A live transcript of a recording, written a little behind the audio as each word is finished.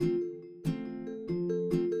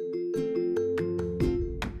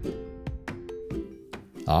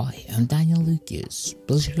Hi, I'm Daniel Lucas.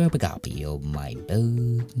 Please grab a copy of my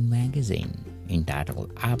book magazine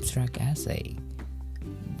entitled Abstract Essay,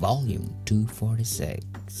 Volume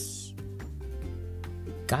 246,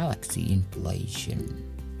 Galaxy Inflation.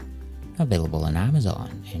 Available on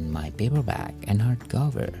Amazon, and my paperback and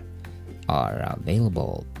hardcover are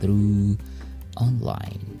available through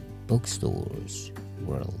online bookstores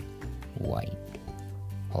worldwide.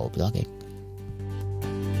 Hope you like it.